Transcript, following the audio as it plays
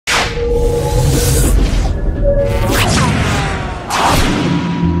Cast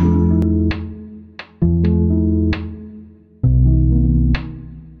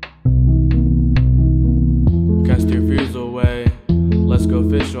your fears away, let's go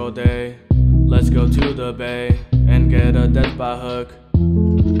fish all day. Let's go to the bay and get a death by hook.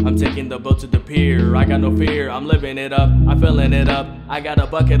 I'm taking the boat to the pier, I got no fear, I'm living it up, I'm filling it up. I got a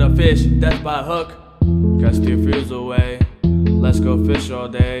bucket of fish, death by hook. Cast your fears away, let's go fish all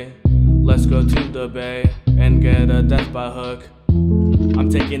day. Let's go to the bay and get a death by hook. I'm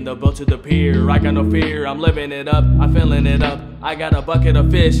taking the boat to the pier, I got no fear, I'm living it up, I'm filling it up. I got a bucket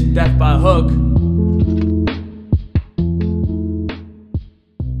of fish, death by hook.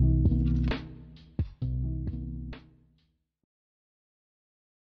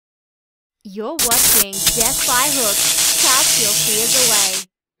 You're watching Death by Hook. Cast your fears away.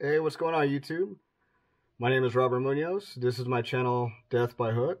 Hey, what's going on YouTube? My name is Robert Munoz. This is my channel, Death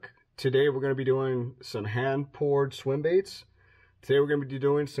by Hook. Today we're going to be doing some hand-poured swim baits. Today we're going to be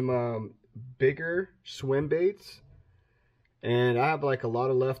doing some bigger swim baits. And I have like a lot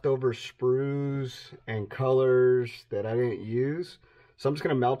of leftover sprues and colors that I didn't use. So I'm just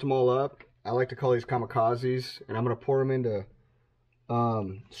going to melt them all up. I like to call these kamikazes. And I'm going to pour them into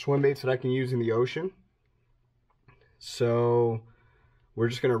swim baits that I can use in the ocean. So we're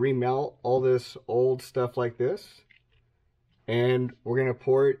just going to remelt all this old stuff like this, and we're going to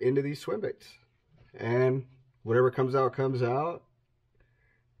pour it into these swim baits, and whatever comes out comes out.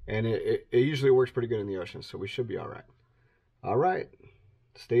 And it usually works pretty good in the ocean, so we should be all right,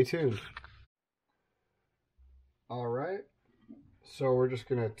 stay tuned. All right, so we're just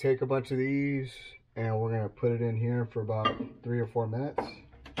going to take a bunch of these and we're going to put it in here for about 3 or 4 minutes.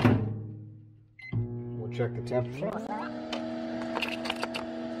 We'll check the temperature.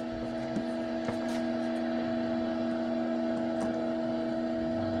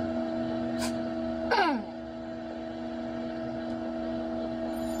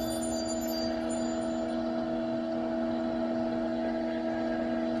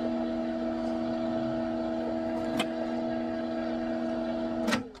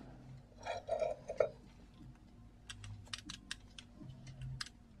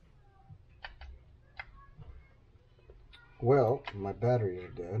 Well, my batteries are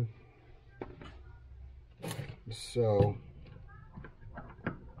dead, so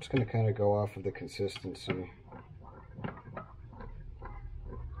I'm just going to kind of go off of the consistency.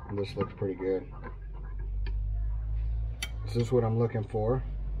 And this looks pretty good. This is what I'm looking for.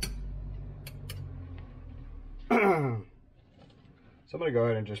 So I'm going to go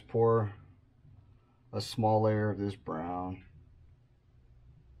ahead and just pour a small layer of this brown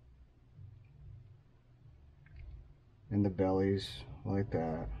in the bellies like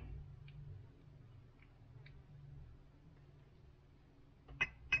that.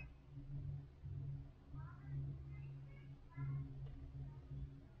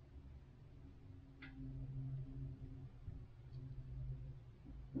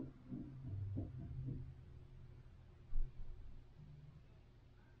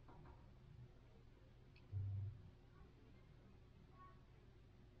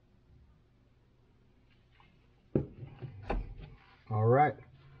 Alright,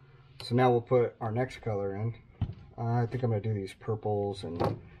 so now we'll put our next color in. I think I'm going to do these purples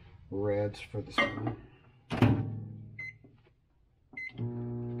and reds for this one.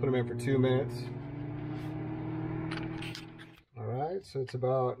 Put them in for 2 minutes. Alright, so it's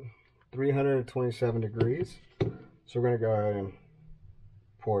about 327 degrees. So we're going to go ahead and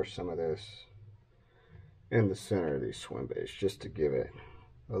pour some of this in the center of these swim baits just to give it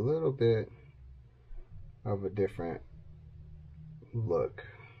a little bit of a different look.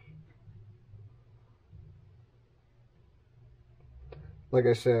 Like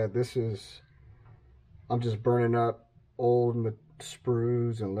I said, I'm just burning up old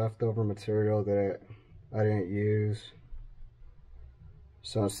sprues and leftover material that I didn't use.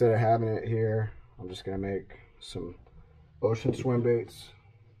 So instead of having it here, I'm just going to make some ocean swim baits.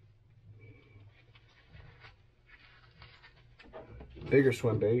 Bigger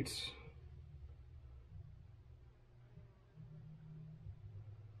swim baits.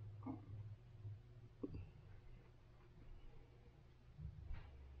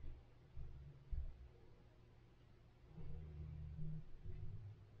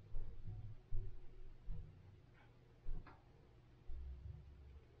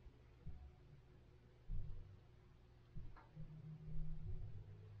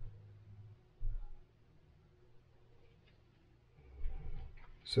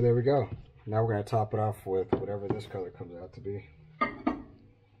 So there we go. Now we're going to top it off with whatever this color comes out to be.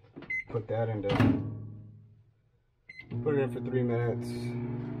 Put it in for 3 minutes.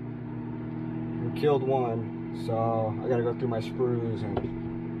 killed one, so I gotta go through my sprues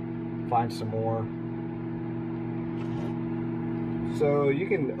and find some more. So you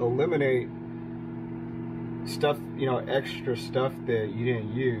can eliminate stuff, you know, extra stuff that you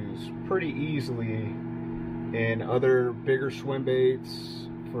didn't use pretty easily in other bigger swim baits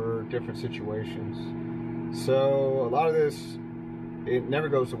for different situations. So a lot of this, it never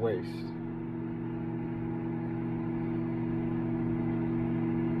goes to waste.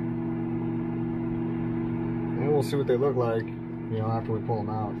 And we'll see what they look like, you know, after we pull them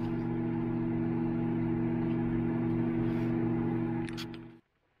out.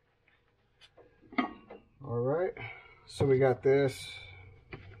 Alright, so we got this.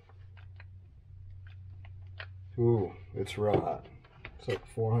 Ooh, it's raw. It's like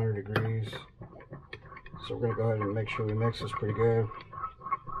 400 degrees. So we're going to go ahead and make sure we mix this pretty good.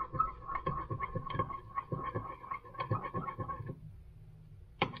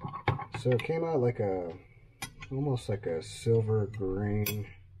 So it came out like a, almost like a silver green.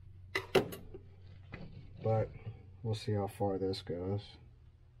 But we'll see how far this goes.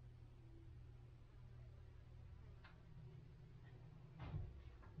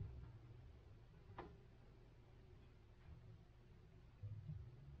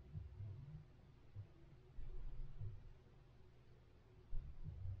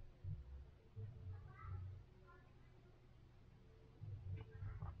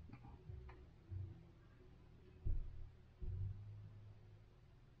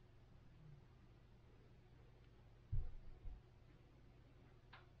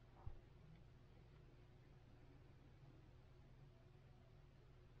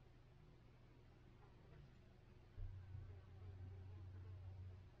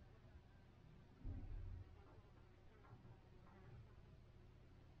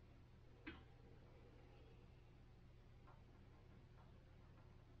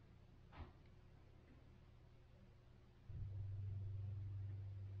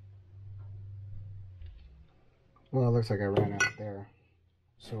 Well, it looks like I ran out there.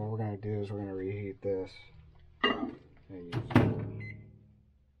 So what we're going to do is we're going to reheat this and use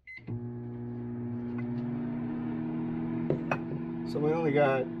it. So we only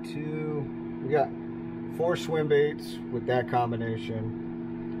got we got 4 swim baits with that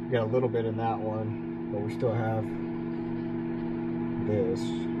combination. We got a little bit in that one, but we still have this.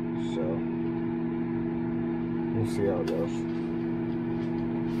 So we'll see how it goes.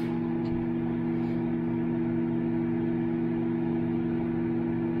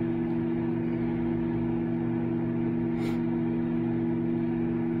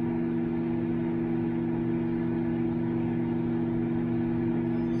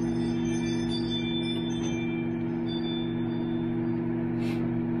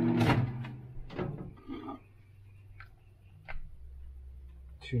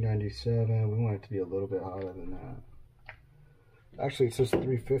 $297. We want it to be a little bit hotter than that. Actually, it says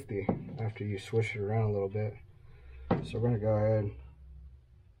 350 after you swish it around a little bit. So we're going to go ahead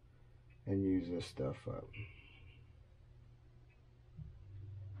and use this stuff up.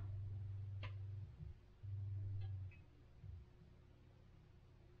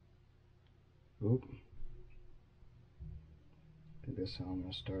 Oop. I think this is how I'm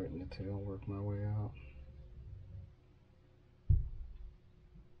going to start in the tail, work my way out.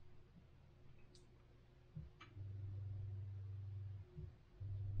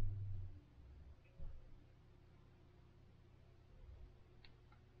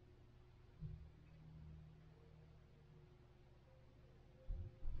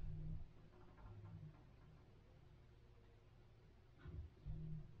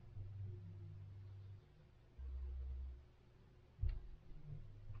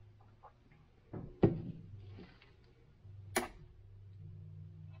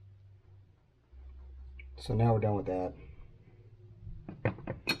 So now we're done with that.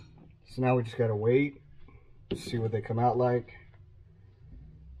 So now we just gotta wait, see what they come out like.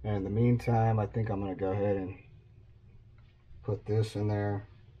 And in the meantime, I think I'm gonna go ahead and put this in there.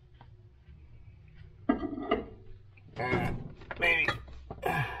 And maybe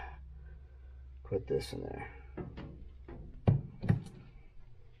put this in there.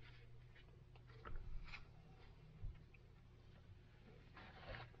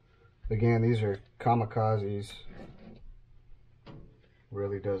 Again, these are kamikazes.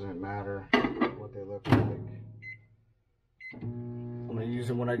 Really doesn't matter what they look like. I'm gonna use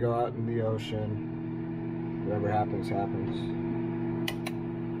them when I go out in the ocean. Whatever happens, happens.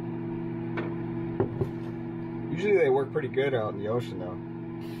 Usually they work pretty good out in the ocean though.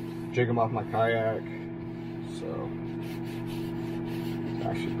 Jig them off my kayak. So it's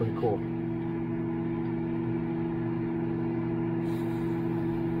actually pretty cool.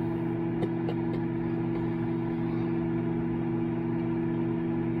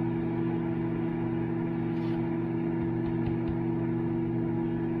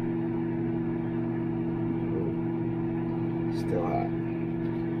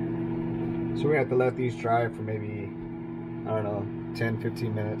 So we have to let these dry for maybe, I don't know,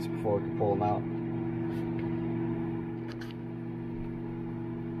 10-15 minutes before we can pull them out.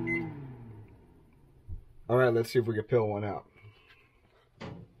 Alright, let's see if we can peel one out.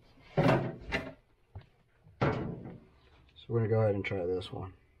 So we're going to go ahead and try this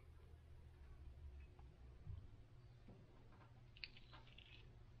one.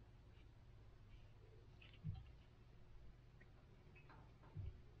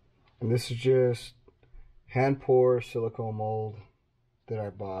 And this is just hand pour silicone mold that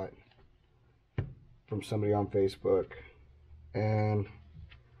I bought from somebody on Facebook. And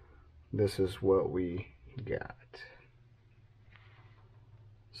this is what we got.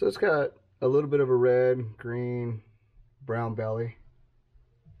 So it's got a little bit of a red, green, brown belly.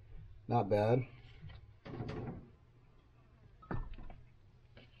 Not bad.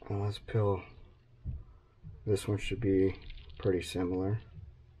 And let's peel. This one should be pretty similar.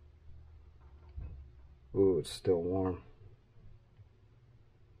 Ooh, it's still warm.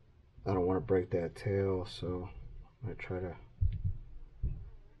 I don't want to break that tail, so I'm going to try to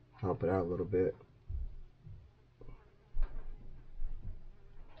help it out a little bit.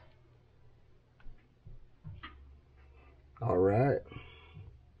 Alright.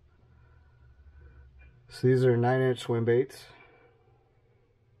 So these are 9-inch swim baits.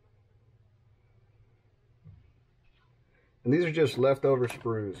 And these are just leftover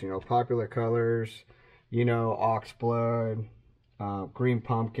sprues, you know, popular colors, you know, oxblood, green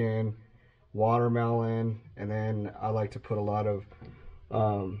pumpkin, watermelon, and then I like to put a lot of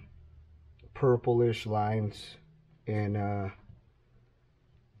purplish lines in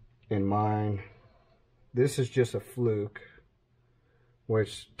mine. This is just a fluke,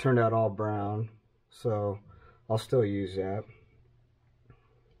 which turned out all brown, so I'll still use that.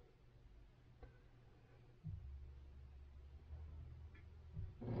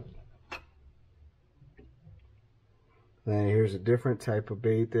 Then here's a different type of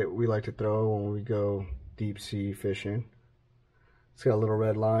bait that we like to throw when we go deep sea fishing. It's got a little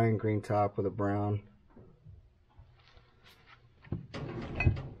red line, green top with a brown.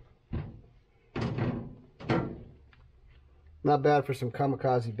 Not bad for some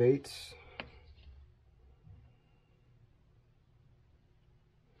kamikaze baits.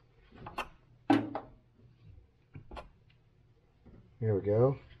 Here we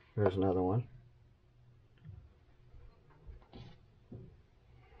go. There's another one.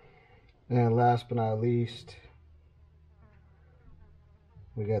 And last but not least,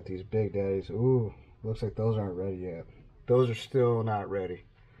 we got these big daddies. Ooh, looks like those aren't ready yet. Those are still not ready,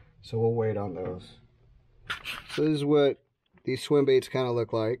 so we'll wait on those. So this is what these swim baits kind of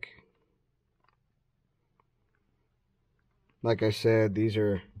look like. Like I said, these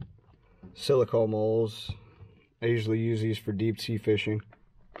are silicone molds. I usually use these for deep sea fishing,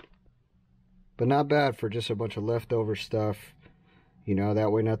 but not bad for just a bunch of leftover stuff. You know,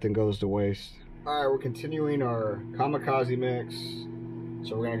 that way nothing goes to waste. Alright, we're continuing our kamikaze mix.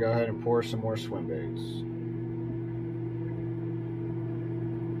 So we're going to go ahead and pour some more swim baits.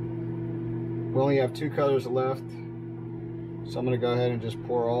 We only have 2 colors left. So I'm going to go ahead and just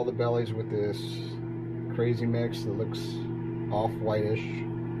pour all the bellies with this crazy mix that looks off whitish.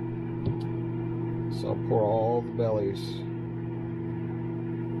 So I'll pour all the bellies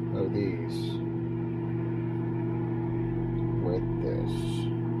of these with this.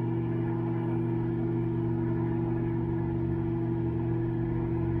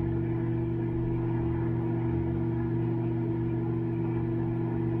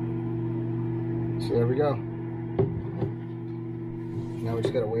 So there we go. Now we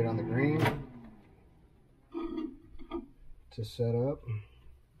just gotta wait on the green to set up.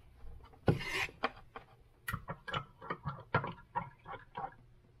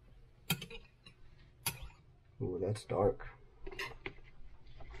 Ooh, that's dark.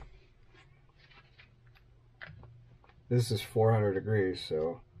 This is 400 degrees,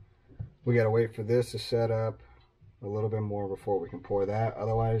 so we gotta wait for this to set up a little bit more before we can pour that.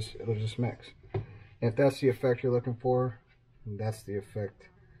 Otherwise, it'll just mix. If that's the effect you're looking for, that's the effect,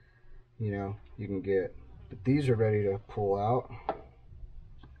 you know, you can get. But these are ready to pull out.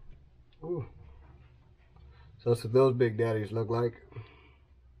 Ooh. So that's what those big daddies look like.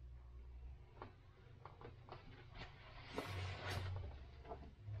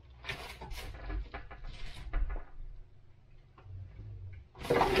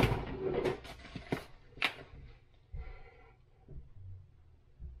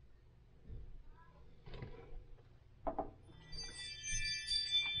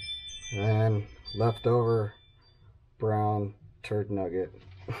 And leftover brown turd nugget.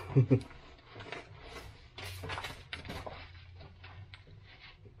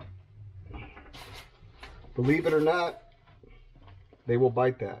 believe it or not, they will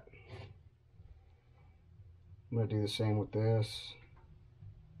bite that. I'm going to do the same with this.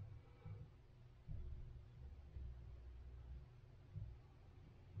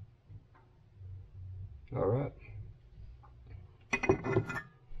 All right.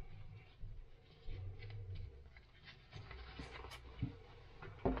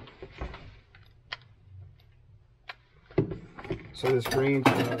 So this green's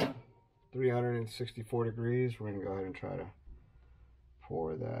about 364 degrees. We're going to go ahead and try to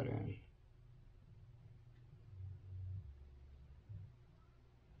pour that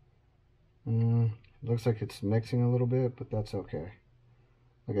in. Looks like it's mixing a little bit, but that's okay.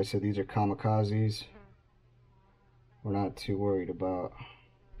 Like I said, these are kamikazes. We're not too worried about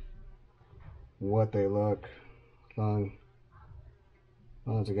what they look. As long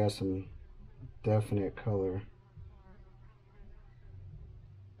as it got some definite color.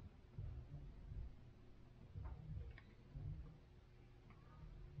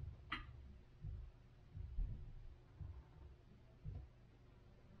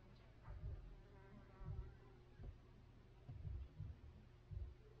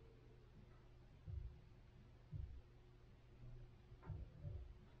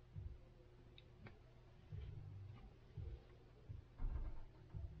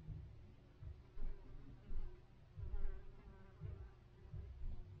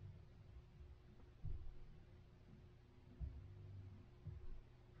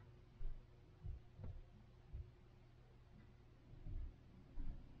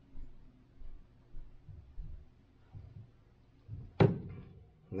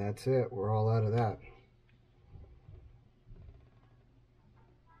 And that's it. We're all out of that.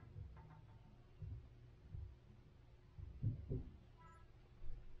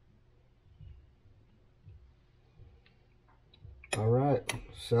 All right,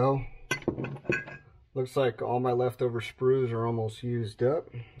 so looks like all my leftover sprues are almost used up.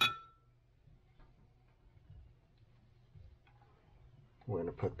 We're going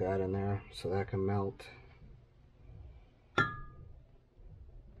to put that in there so that can melt.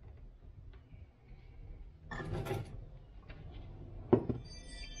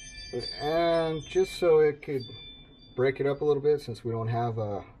 And just so it could break it up a little bit, since we don't have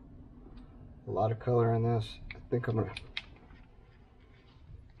a lot of color in this, I think I'm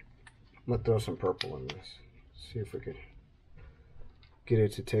gonna throw some purple in this. See if we could get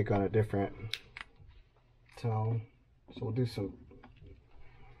it to take on a different tone. So we'll do some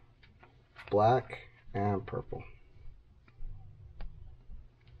black and purple.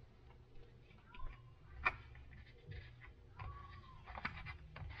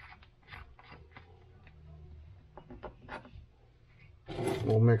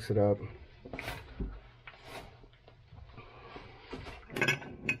 We'll mix it up.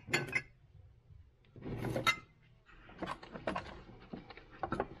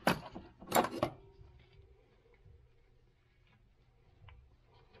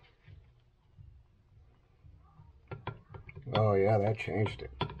 Oh yeah, that changed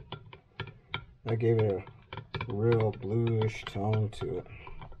it. That gave it a real bluish tone to it.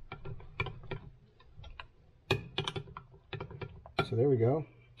 So there we go.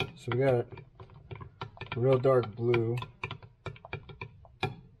 So we got a real dark blue,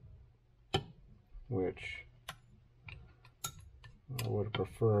 which I would have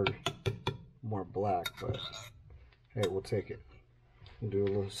preferred more black, but hey, we'll take it. We'll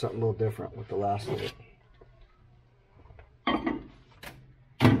do something a little different with the last of it.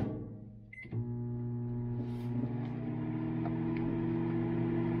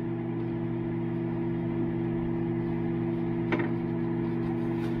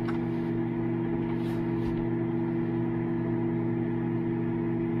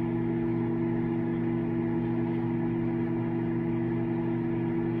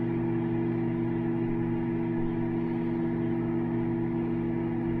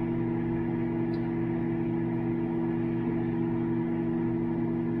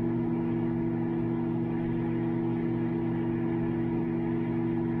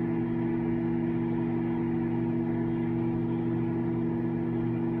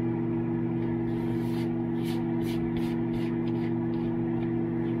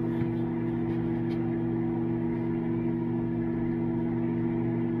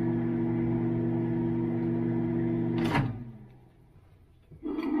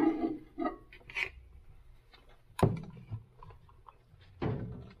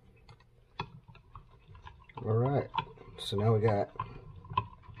 Alright, so now we got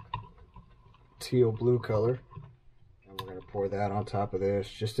teal blue color, and we're going to pour that on top of this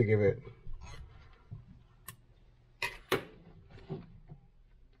just to give it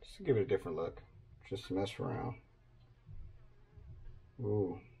a different look. just to mess around.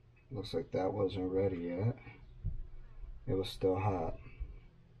 Ooh, looks like that wasn't ready yet. It was still hot.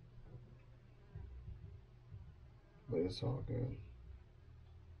 But it's all good.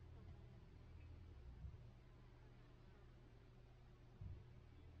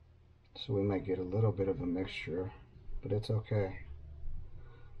 So we might get a little bit of a mixture, but it's okay.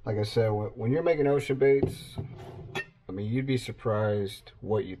 Like I said, when you're making ocean baits, I mean, you'd be surprised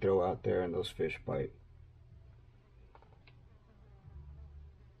what you throw out there and those fish bite.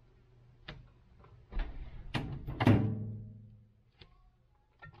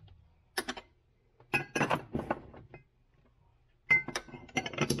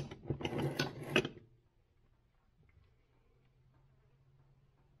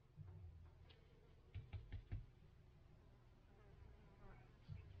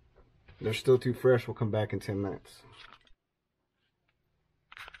 They're still too fresh. We'll come back in 10 minutes.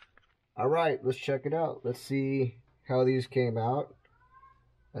 Alright, let's check it out. Let's see how these came out.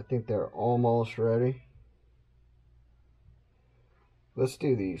 I think they're almost ready. Let's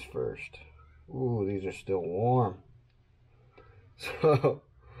do these first. Ooh, these are still warm. So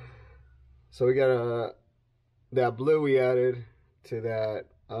we got that blue we added to that,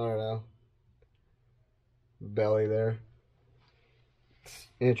 I don't know, belly there. It's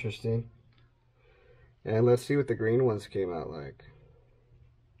interesting. And let's see what the green ones came out like.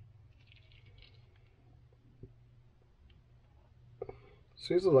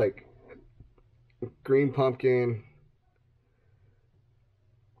 So these are like green pumpkin,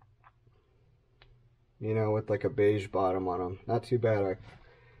 you know, with like a beige bottom on them. Not too bad. I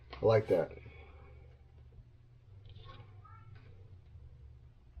like that.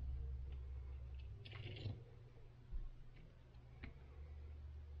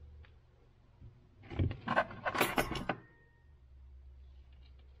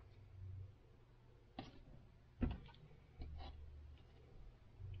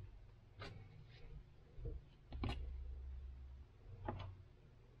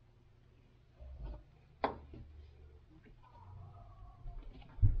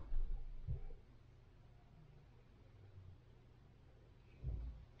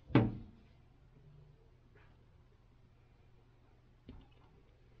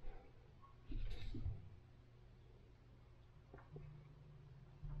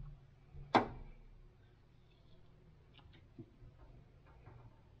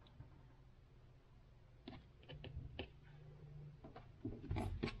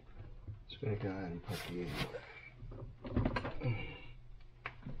 Just gonna go ahead and put these.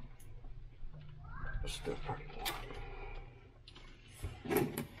 It's still pretty warm.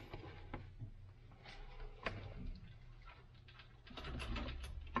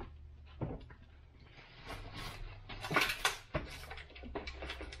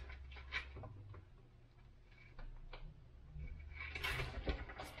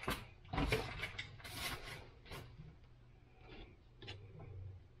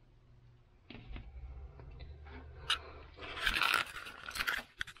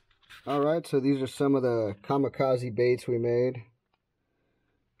 Alright, so these are some of the kamikaze baits we made.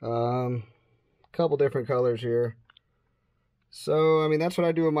 Couple different colors here. So, I mean, that's what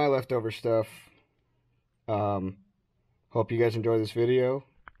I do with my leftover stuff. Hope you guys enjoy this video.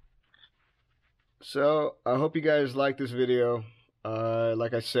 So, I hope you guys like this video.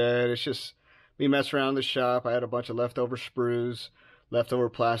 Like I said, it's just me messing around in the shop. I had a bunch of leftover sprues, leftover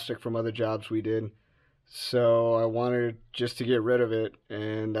plastic from other jobs we did. So I wanted just to get rid of it,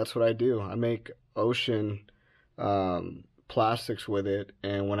 and that's what I do. I make ocean plastics with it,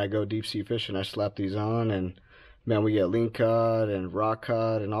 and when I go deep sea fishing, I slap these on, and man, we get Lingcod and rock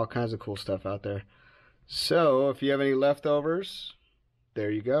cod and all kinds of cool stuff out there. So if you have any leftovers, there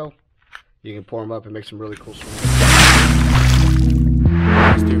you go. You can pour them up and make some really cool swims.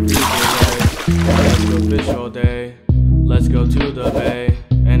 Let's go fish all day. Let's go to the bay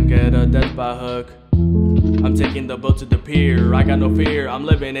and get a death by hook. I'm taking the boat to the pier. I got no fear, I'm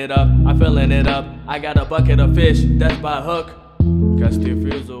living it up, I'm filling it up. I got a bucket of fish, death by hook. Cast your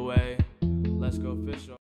fears away. Let's go fish.